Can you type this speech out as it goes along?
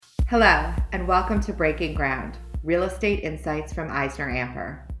Hello, and welcome to Breaking Ground, Real Estate Insights from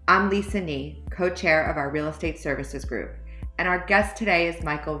EisnerAmper. I'm Lisa Nee, co-chair of our Real Estate Services Group, and our guest today is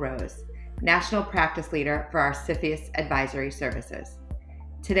Michael Rose, National Practice Leader for our CFIUS Advisory Services.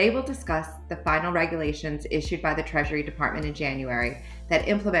 Today we'll discuss the final regulations issued by the Treasury Department in January that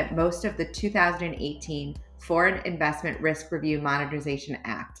implement most of the 2018 Foreign Investment Risk Review Modernization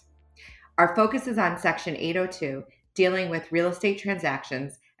Act. Our focus is on Section 802, dealing with real estate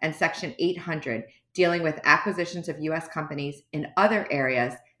transactions, and Section 800, dealing with acquisitions of U.S. companies in other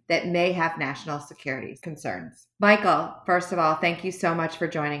areas that may have national security concerns. Michael, first of all, thank you so much for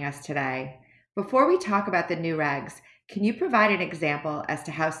joining us today. Before we talk about the new regs, can you provide an example as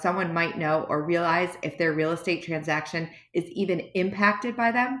to how someone might know or realize if their real estate transaction is even impacted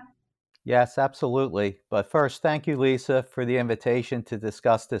by them? Yes, absolutely. But first, thank you, Lisa, for the invitation to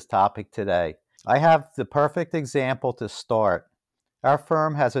discuss this topic today. I have the perfect example to start. Our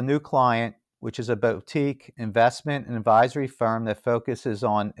firm has a new client, which is a boutique investment and advisory firm that focuses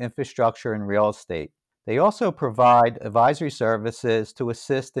on infrastructure and real estate. They also provide advisory services to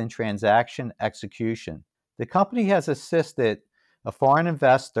assist in transaction execution. The company has assisted a foreign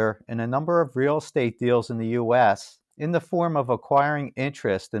investor in a number of real estate deals in the U.S. in the form of acquiring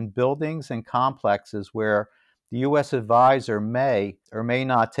interest in buildings and complexes where the U.S. advisor may or may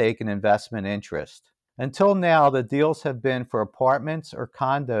not take an investment interest. Until now, the deals have been for apartments or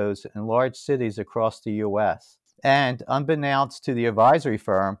condos in large cities across the U.S. And unbeknownst to the advisory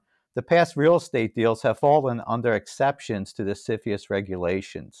firm, the past real estate deals have fallen under exceptions to the CFIUS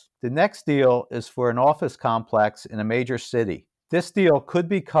regulations. The next deal is for an office complex in a major city. This deal could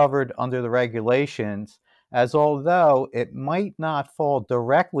be covered under the regulations, as although it might not fall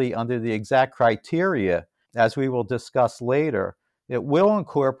directly under the exact criteria, as we will discuss later, it will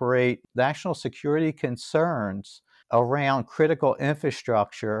incorporate national security concerns around critical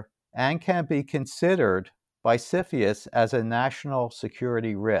infrastructure and can be considered by CFIUS as a national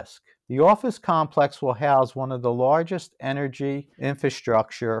security risk. The office complex will house one of the largest energy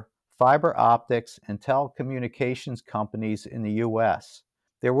infrastructure, fiber optics, and telecommunications companies in the U.S.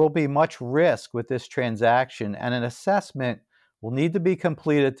 There will be much risk with this transaction, and an assessment will need to be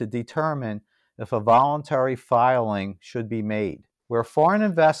completed to determine if a voluntary filing should be made. Where foreign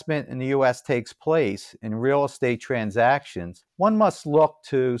investment in the U.S. takes place in real estate transactions, one must look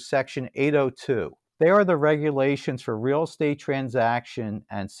to Section 802. They are the regulations for real estate transaction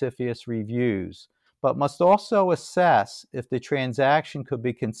and CFIUS reviews, but must also assess if the transaction could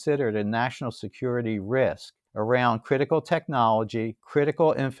be considered a national security risk around critical technology,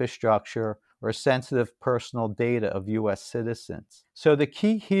 critical infrastructure, or sensitive personal data of U.S. citizens. So the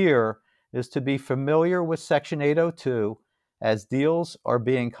key here is to be familiar with Section 802 as deals are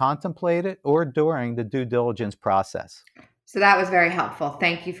being contemplated or during the due diligence process. So that was very helpful.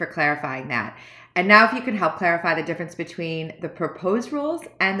 Thank you for clarifying that. And now if you can help clarify the difference between the proposed rules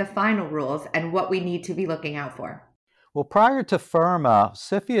and the final rules and what we need to be looking out for. Well, prior to FIRMA,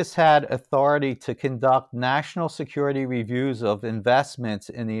 CFIUS had authority to conduct national security reviews of investments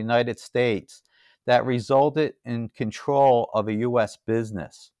in the United States that resulted in control of a U.S.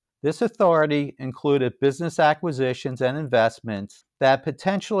 business. This authority included business acquisitions and investments that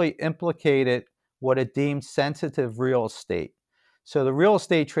potentially implicated what it deemed sensitive real estate. So the real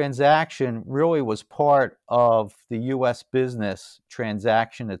estate transaction really was part of the U.S. business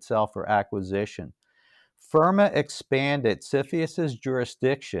transaction itself or acquisition. FIRMA expanded CFIUS's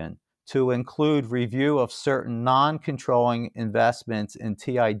jurisdiction to include review of certain non-controlling investments in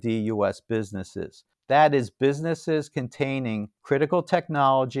TID U.S. businesses. That is, businesses containing critical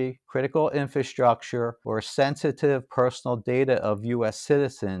technology, critical infrastructure, or sensitive personal data of U.S.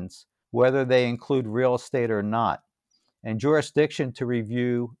 citizens, whether they include real estate or not, and jurisdiction to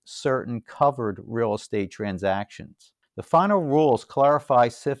review certain covered real estate transactions. The final rules clarify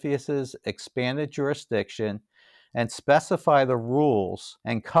CFIUS's expanded jurisdiction and specify the rules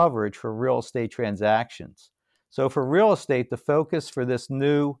and coverage for real estate transactions. So for real estate, the focus for this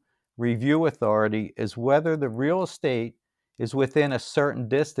new review authority is whether the real estate is within a certain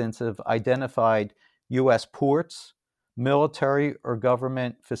distance of identified U.S. ports, military, or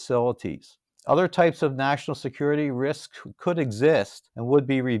government facilities. Other types of national security risks could exist and would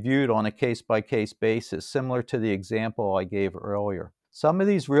be reviewed on a case-by-case basis, similar to the example I gave earlier. Some of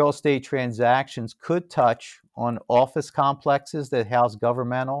these real estate transactions could touch on office complexes that house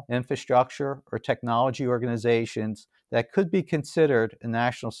governmental infrastructure or technology organizations that could be considered a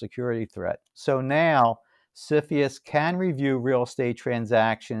national security threat. So now, CFIUS can review real estate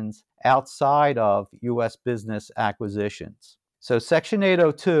transactions outside of U.S. business acquisitions. So Section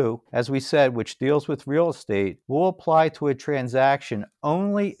 802, as we said, which deals with real estate, will apply to a transaction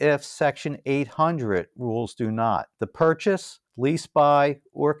only if Section 800 rules do not. The purchase, lease by,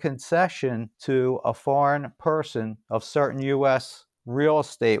 or concession to a foreign person of certain U.S. real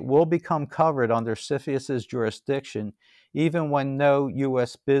estate will become covered under CFIUS's jurisdiction even when no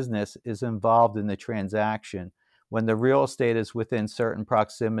U.S. business is involved in the transaction, when the real estate is within certain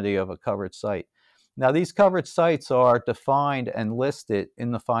proximity of a covered site. Now, these covered sites are defined and listed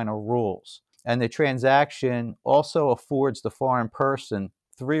in the final rules, and the transaction also affords the foreign person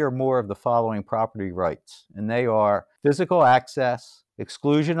three or more of the following property rights, and they are physical access,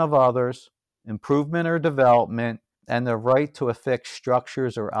 exclusion of others, improvement or development, and the right to affix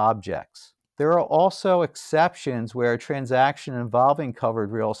structures or objects. There are also exceptions where a transaction involving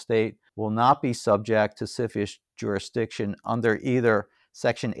covered real estate will not be subject to CFIUS jurisdiction under either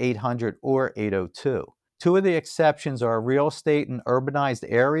Section 800 or 802. Two of the exceptions are real estate in urbanized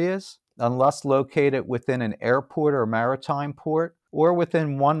areas, unless located within an airport or maritime port, or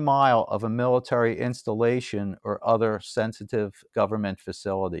within 1 mile of a military installation or other sensitive government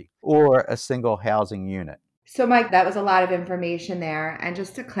facility, or a single housing unit. So, Mike, that was a lot of information there. And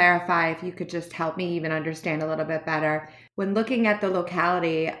just to clarify, if you could just help me even understand a little bit better, when looking at the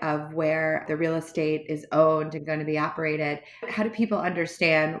locality of where the real estate is owned and going to be operated, how do people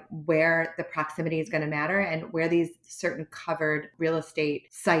understand where the proximity is going to matter and where these certain covered real estate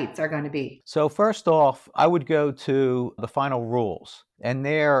sites are going to be? So first off, I would go to the final rules, and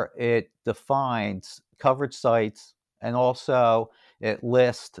there it defines covered sites, and also it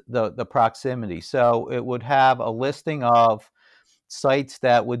lists the proximity. So it would have a listing of sites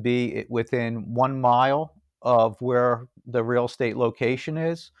that would be within 1 mile of where the real estate location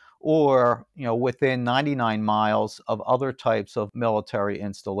is, or within 99 miles of other types of military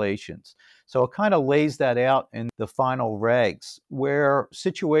installations. So it kind of lays that out in the final regs. Where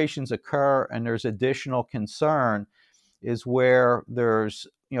situations occur and there's additional concern is where there's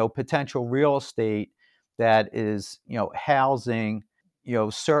potential real estate that is housing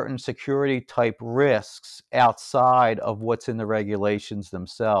certain security type risks outside of what's in the regulations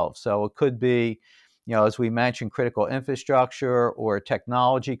themselves. So it could be, as we mentioned, critical infrastructure or a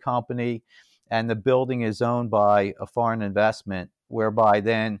technology company, and the building is owned by a foreign investment, whereby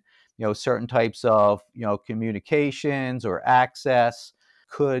then certain types of communications or access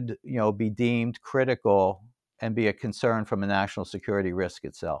could be deemed critical and be a concern from a national security risk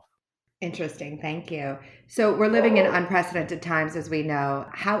itself. Interesting. Thank you. So we're living in unprecedented times, as we know.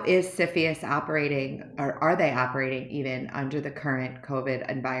 How is CFIUS operating, or are they operating even under the current COVID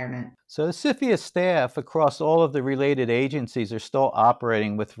environment? So the CFIUS staff across all of the related agencies are still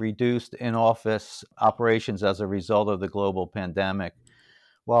operating with reduced in-office operations as a result of the global pandemic.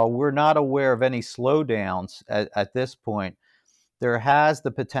 While we're not aware of any slowdowns at this point, there has the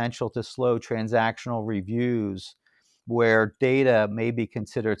potential to slow transactional reviews where data may be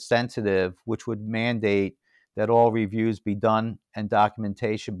considered sensitive, which would mandate that all reviews be done and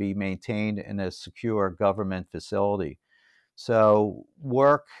documentation be maintained in a secure government facility. So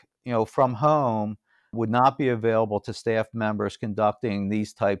work, from home would not be available to staff members conducting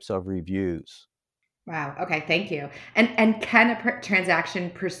these types of reviews. Wow. Okay. Thank you. And can a transaction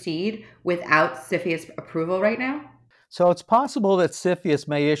proceed without CFIUS approval right now? So it's possible that CFIUS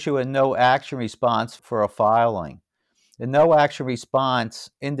may issue a no action response for a filing. The no action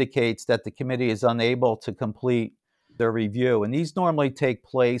response indicates that the committee is unable to complete their review. And these normally take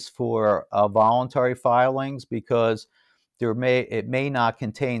place for voluntary filings because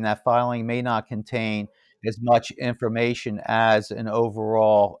that filing may not contain as much information as an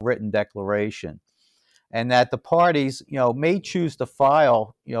overall written declaration. And that the parties, may choose to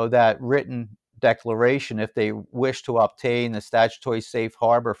file, that written declaration if they wish to obtain the statutory safe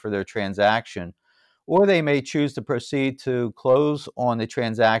harbor for their transaction, or they may choose to proceed to close on the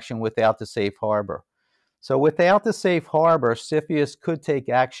transaction without the safe harbor. So without the safe harbor, CFIUS could take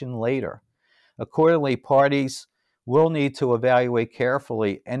action later. Accordingly, parties will need to evaluate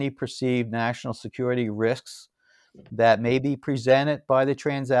carefully any perceived national security risks that may be presented by the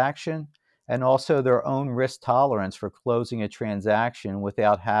transaction, and also their own risk tolerance for closing a transaction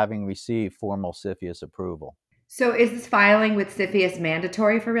without having received formal CFIUS approval. So is this filing with CFIUS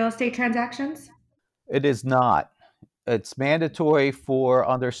mandatory for real estate transactions? It is not. It's mandatory for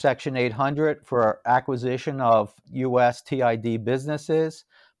under Section 800 for acquisition of U.S. TID businesses,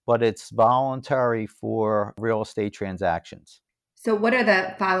 but it's voluntary for real estate transactions. So what are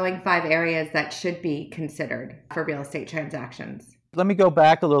the following 5 areas that should be considered for real estate transactions? Let me go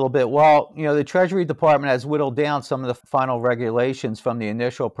back a little bit. While the Treasury Department has whittled down some of the final regulations from the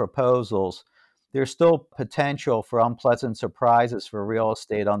initial proposals, there's still potential for unpleasant surprises for real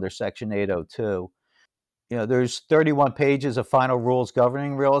estate under Section 802. There's 31 pages of final rules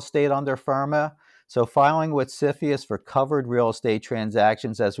governing real estate under FIRRMA. So filing with CFIUS for covered real estate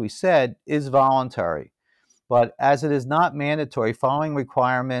transactions, as we said, is voluntary. But as it is not mandatory, following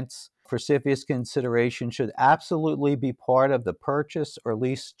requirements for CFIUS consideration should absolutely be part of the purchase or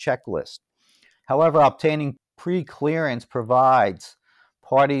lease checklist. However, obtaining pre-clearance provides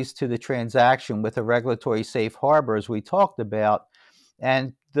parties to the transaction with a regulatory safe harbor, as we talked about.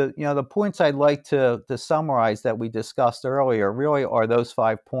 And the points I'd like to summarize that we discussed earlier really are those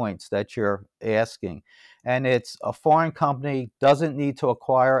 5 points that you're asking. And it's a foreign company doesn't need to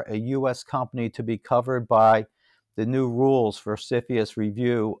acquire a U.S. company to be covered by the new rules for CFIUS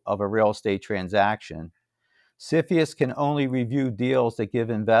review of a real estate transaction. CFIUS can only review deals that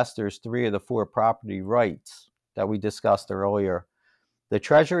give investors 3 of the 4 property rights that we discussed earlier. The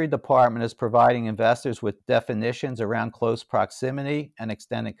Treasury Department is providing investors with definitions around close proximity and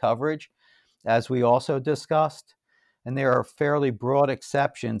extended coverage, as we also discussed. And there are fairly broad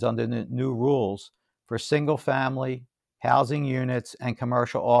exceptions under the new rules for single-family, housing units, and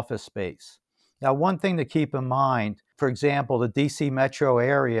commercial office space. Now, one thing to keep in mind, for example, the DC metro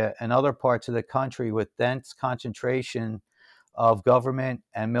area and other parts of the country with dense concentration of government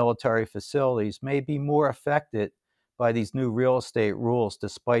and military facilities may be more affected by these new real estate rules,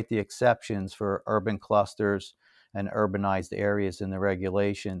 despite the exceptions for urban clusters and urbanized areas in the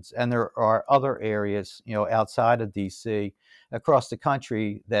regulations. And there are other areas, outside of DC across the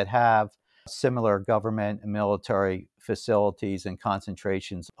country that have similar government and military facilities and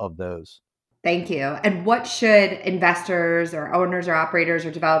concentrations of those. Thank you. And what should investors or owners or operators or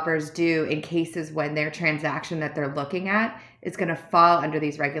developers do in cases when their transaction that they're looking at is going to fall under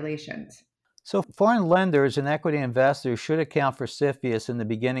these regulations? So foreign lenders and equity investors should account for CFIUS in the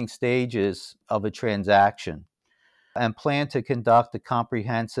beginning stages of a transaction and plan to conduct a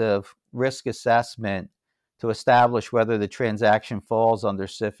comprehensive risk assessment to establish whether the transaction falls under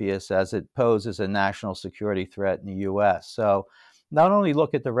CFIUS as it poses a national security threat in the U.S. So not only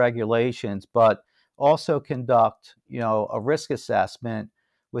look at the regulations, but also conduct, a risk assessment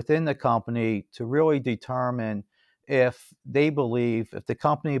within the company to really determine if the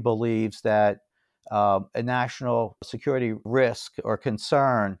company believes that a national security risk or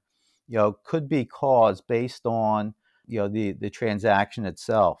concern, could be caused based on, the transaction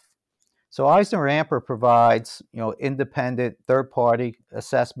itself. So EisnerAmper provides, independent third-party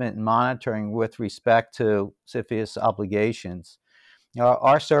assessment and monitoring with respect to CFIUS obligations.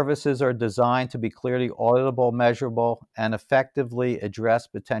 Our services are designed to be clearly auditable, measurable, and effectively address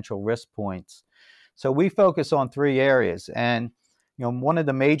potential risk points. So we focus on 3 areas, and one of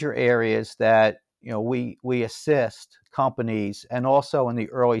the major areas that we assist companies, and also in the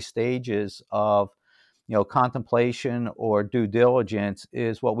early stages of contemplation or due diligence,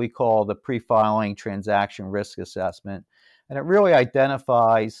 is what we call the pre-filing transaction risk assessment, and it really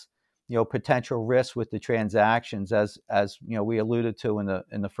identifies potential risks with the transactions, as we alluded to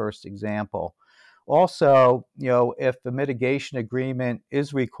in the first example. Also, if the mitigation agreement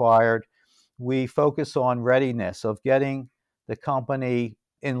is required, we focus on readiness of getting the company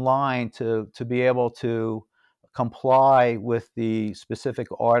in line to be able to comply with the specific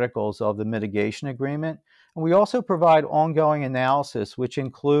articles of the mitigation agreement. And we also provide ongoing analysis, which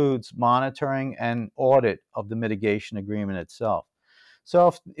includes monitoring and audit of the mitigation agreement itself.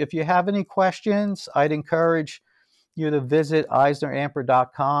 So if you have any questions, I'd encourage you to visit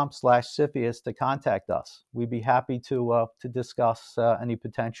eisneramper.com/CFIUS to contact us. We'd be happy to discuss any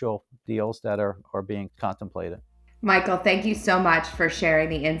potential deals that are being contemplated. Michael, thank you so much for sharing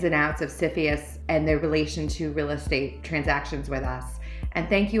the ins and outs of CFIUS and their relation to real estate transactions with us. And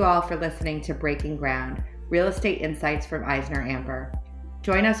thank you all for listening to Breaking Ground, Real Estate Insights from EisnerAmper.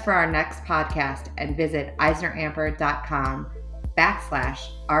 Join us for our next podcast and visit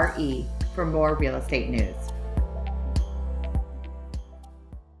eisneramper.com/RE for more real estate news.